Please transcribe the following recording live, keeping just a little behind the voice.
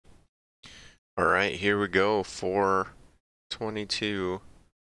Alright, here we go for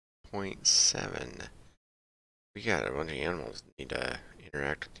 22.7. We got a bunch of animals that need to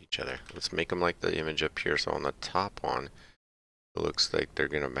interact with each other. Let's make them like the image up here. So on the top one, it looks like they're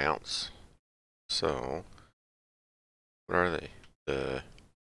going to bounce. So, what are they? The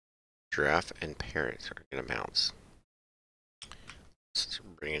giraffe and parrot are going to bounce. Let's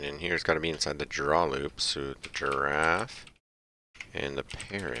bring it in here. It's got to be inside the draw loop. So the giraffe and the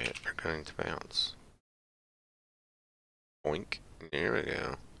parrot are going to bounce. Boink. There we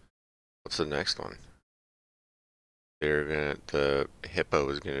go. What's the next one? The hippo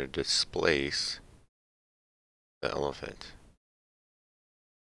is gonna displace the elephant.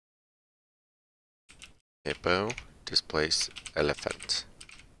 Hippo displace elephant.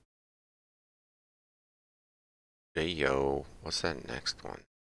 Hey yo, what's that next one?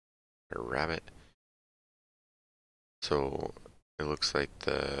 A rabbit. So it looks like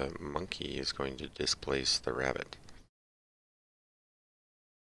the monkey is going to displace the rabbit.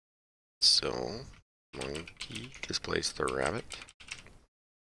 So monkey displace the rabbit.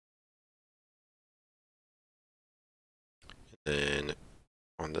 And then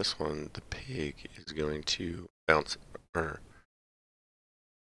on this one, the pig is going to bounce, or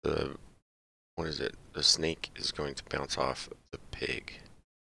the the snake is going to bounce off the pig.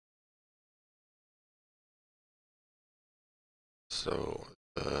 So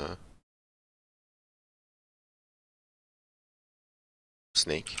the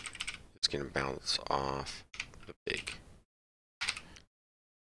snake is going to bounce off the pig.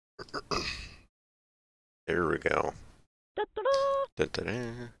 There we go. Da -da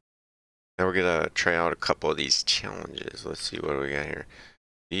 -da. Now we're going to try out a couple of these challenges. Let's see what we got here.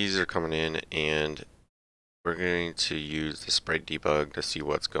 These are coming in, and we're going to use the sprite debug to see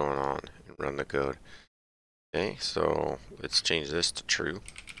what's going on and run the code. Okay, so let's change this to true.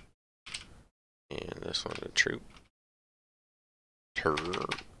 And this one to true. True.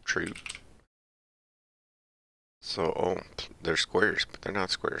 So, oh, they're squares, but they're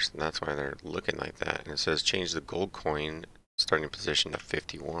not squares, and that's why they're looking like that. And it says change the gold coin starting position to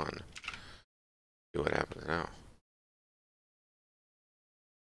 51. See what happens now.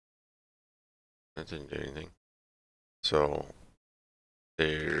 That didn't do anything. So,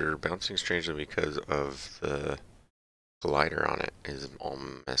 they're bouncing strangely because of the collider on it is all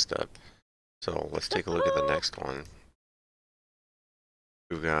messed up. So, let's take a look at the next one.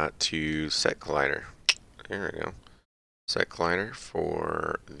 We've got to set collider. There we go. Set collider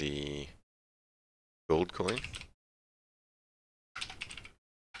for the gold coin.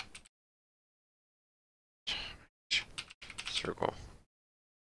 Circle.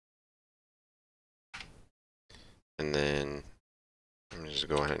 And then I'm just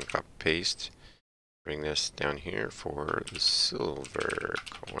go ahead and copy paste. Bring this down here for the silver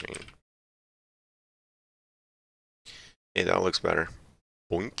coin. Hey, that looks better.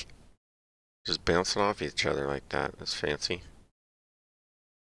 Boink. Just bouncing off each other like that. That's fancy.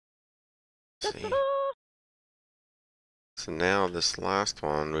 Let's see. So now this last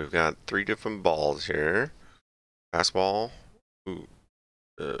one, we've got 3 different balls here. Fastball. Ooh.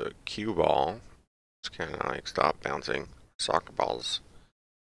 The cue ball. It's kind of like stop bouncing. Soccer balls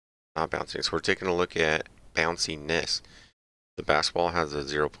not bouncing. So we're taking a look at bounciness. The basketball has a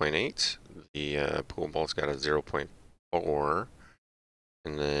 0.8. The pool ball's got a 0.4.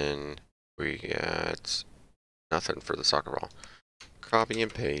 And then we got nothing for the soccer ball. Copy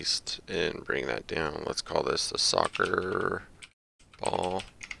and paste and bring that down. Let's call this the soccer ball.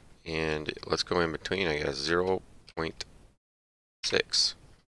 And let's go in between, I guess, 0.6.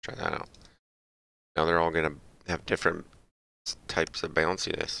 Try that out. Now they're all going to have different types of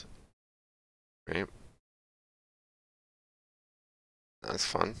bounciness. Right? That's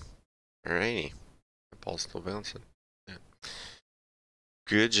fun. Alrighty. The ball's still bouncing. Yeah.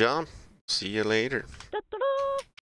 Good job. See you later.